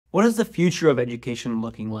What is the future of education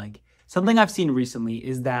looking like? Something I've seen recently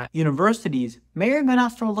is that universities may or may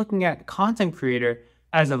not start looking at content creator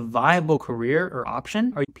as a viable career or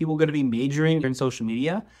option. Are people going to be majoring in social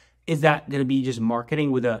media? Is that going to be just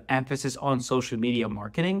marketing with an emphasis on social media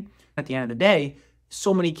marketing? At the end of the day,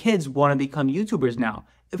 so many kids want to become YouTubers now.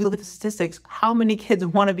 If you look at the statistics, how many kids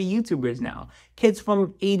want to be YouTubers now? Kids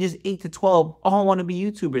from ages 8 to 12 all want to be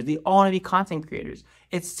YouTubers. They all want to be content creators.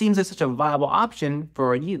 It seems like such a viable option for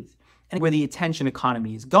our youth. And where the attention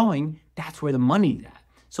economy is going, that's where the money's at.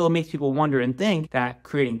 So it makes people wonder and think that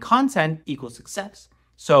creating content equals success.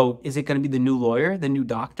 So is it going to be the new lawyer, the new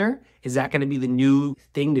doctor? Is that going to be the new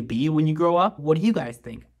thing to be when you grow up? What do you guys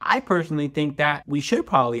think? I personally think that we should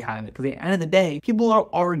probably have it because at the end of the day, people are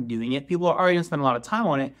already doing it. People are already going to spend a lot of time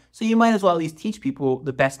on it. So you might as well at least teach people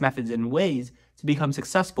the best methods and ways to become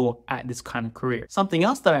successful at this kind of career. Something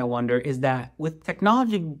else that I wonder is that with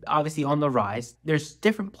technology obviously on the rise, there's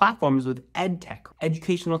different platforms with EdTech,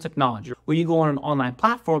 educational technology, where you go on an online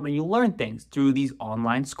platform and you learn things through these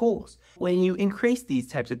online schools. When you increase these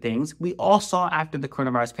types of things, we all saw after the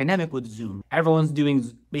coronavirus pandemic with Zoom. Everyone's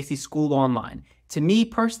doing basically school online. To me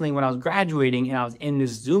personally, when I was graduating and I was in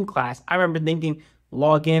this Zoom class, I remember thinking,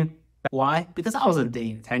 log in. Why? Because I wasn't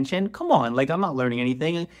paying attention. Come on, like I'm not learning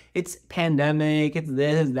anything. It's pandemic, it's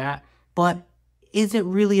this, that. But is it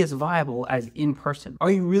really as viable as in person? Are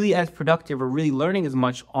you really as productive or really learning as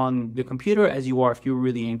much on the computer as you are if you're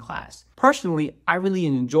really in class? Personally, I really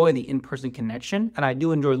enjoy the in-person connection and I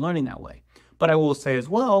do enjoy learning that way. But I will say as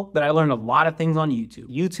well that I learned a lot of things on YouTube.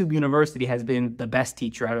 YouTube University has been the best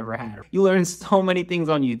teacher I've ever had. You learn so many things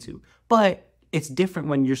on YouTube, but it's different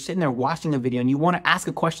when you're sitting there watching a video and you want to ask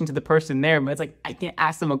a question to the person there, but it's like, I can't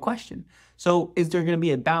ask them a question. So is there going to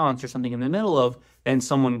be a balance or something in the middle of then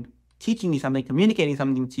someone teaching you something, communicating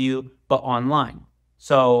something to you, but online?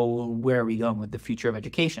 So where are we going with the future of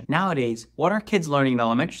education? Nowadays, what are kids learning in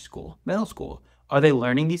elementary school, middle school? Are they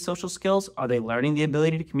learning these social skills? Are they learning the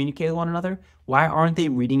ability to communicate with one another? Why aren't they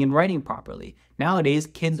reading and writing properly? Nowadays,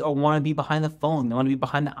 kids want to be behind the phone. They want to be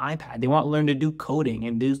behind the iPad. They want to learn to do coding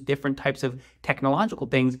and do different types of technological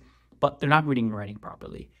things, but they're not reading and writing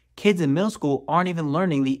properly. Kids in middle school aren't even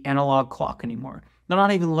learning the analog clock anymore. They're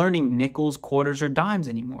not even learning nickels, quarters, or dimes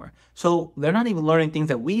anymore. So they're not even learning things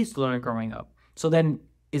that we used to learn growing up. So then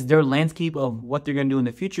is their landscape of what they're going to do in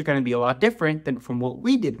the future going to be a lot different than from what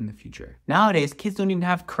we did in the future? Nowadays, kids don't even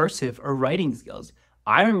have cursive or writing skills.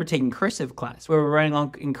 I remember taking cursive class where we're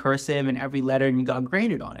writing in cursive and every letter and you got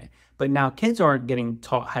graded on it. But now kids aren't getting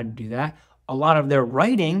taught how to do that. A lot of their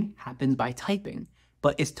writing happens by typing.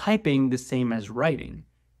 But is typing the same as writing?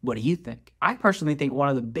 What do you think? I personally think one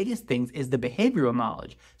of the biggest things is the behavioral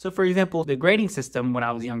knowledge. So for example, the grading system when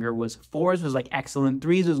I was younger was 4s was like excellent,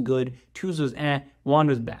 3s was good, 2s was 1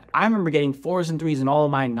 was bad. I remember getting 4s and 3s in all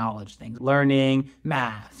of my knowledge things, learning,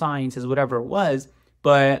 math, sciences, whatever it was,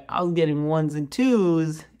 but I was getting 1s and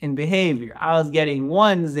 2s in behavior. I was getting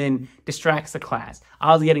 1s in distracts the class.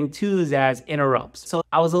 I was getting 2s as interrupts. So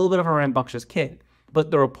I was a little bit of a rambunctious kid. But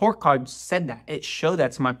the report card said that. It showed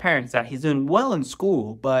that to my parents that he's doing well in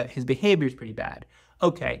school, but his behavior is pretty bad.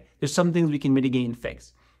 Okay, there's some things we can mitigate and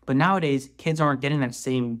fix. But nowadays, kids aren't getting that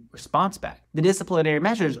same response back. The disciplinary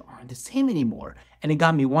measures aren't the same anymore. And it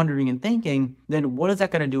got me wondering and thinking, then what is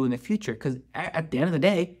that going to do in the future? Because at the end of the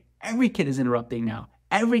day, every kid is interrupting now.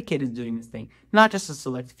 Every kid is doing this thing, not just a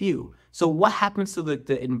select few. So what happens to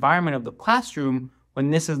the environment of the classroom when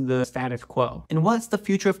this is the status quo? And what's the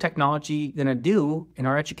future of technology gonna do in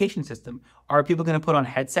our education system? Are people gonna put on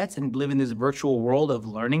headsets and live in this virtual world of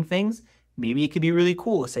learning things? Maybe it could be really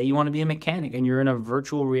cool. Say you wanna be a mechanic and you're in a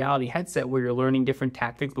virtual reality headset where you're learning different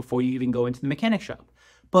tactics before you even go into the mechanic shop.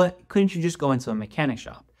 But couldn't you just go into a mechanic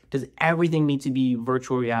shop? Does everything need to be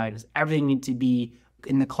virtual reality? Does everything need to be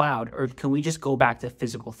in the cloud, or can we just go back to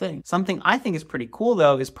physical things? Something I think is pretty cool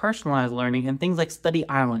though is personalized learning and things like Study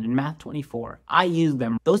Island and Math 24. I use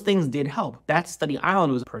them. Those things did help. That Study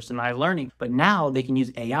Island was personalized learning, but now they can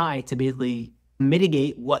use AI to basically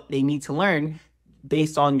mitigate what they need to learn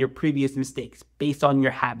based on your previous mistakes, based on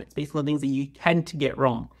your habits, based on the things that you tend to get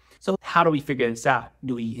wrong. So how do we figure this out?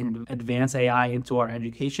 Do we advance AI into our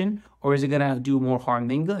education, or is it gonna do more harm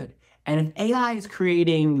than good? And if AI is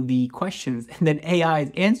creating the questions and then AI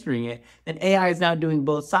is answering it, then AI is now doing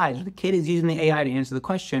both sides. The kid is using the AI to answer the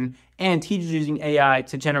question and teachers using AI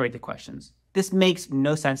to generate the questions. This makes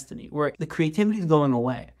no sense to me, where the creativity is going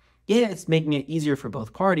away. Yeah, it's making it easier for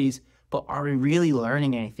both parties, but are we really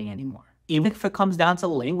learning anything anymore? Even if it comes down to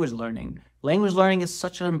language learning is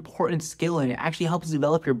such an important skill and it actually helps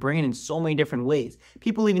develop your brain in so many different ways.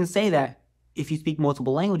 People even say that if you speak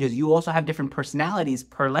multiple languages, you also have different personalities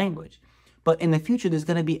per language. But in the future, there's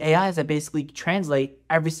going to be AIs that basically translate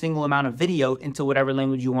every single amount of video into whatever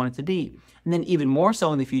language you want it to be. And then even more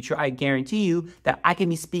so in the future, I guarantee you that I can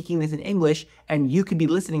be speaking this in English and you could be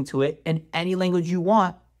listening to it in any language you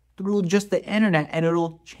want through just the internet, and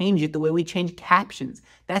it'll change it the way we change captions.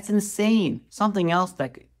 That's insane. Something else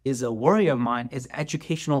that is a worry of mine is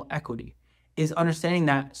educational equity, is understanding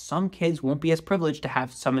that some kids won't be as privileged to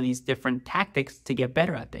have some of these different tactics to get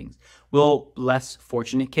better at things. Will less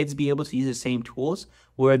fortunate kids be able to use the same tools,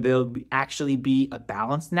 where there'll actually be a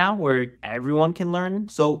balance now where everyone can learn?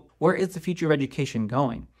 So where is the future of education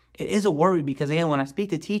going? It is a worry because, again, when I speak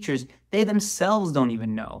to teachers, they themselves don't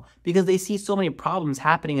even know, because they see so many problems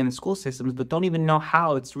happening in the school systems, but don't even know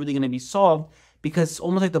how it's really going to be solved, because it's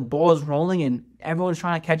almost like the ball is rolling and everyone's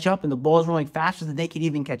trying to catch up and the ball is rolling faster than they can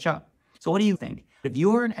even catch up. So what do you think? If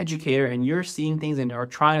you're an educator and you're seeing things and are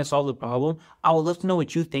trying to solve the problem, I would love to know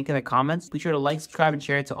what you think in the comments. Be sure to like, subscribe, and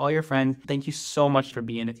share it to all your friends. Thank you so much for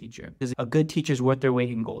being a teacher, because a good teacher is worth their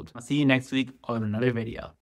weight in gold. I'll see you next week on another video.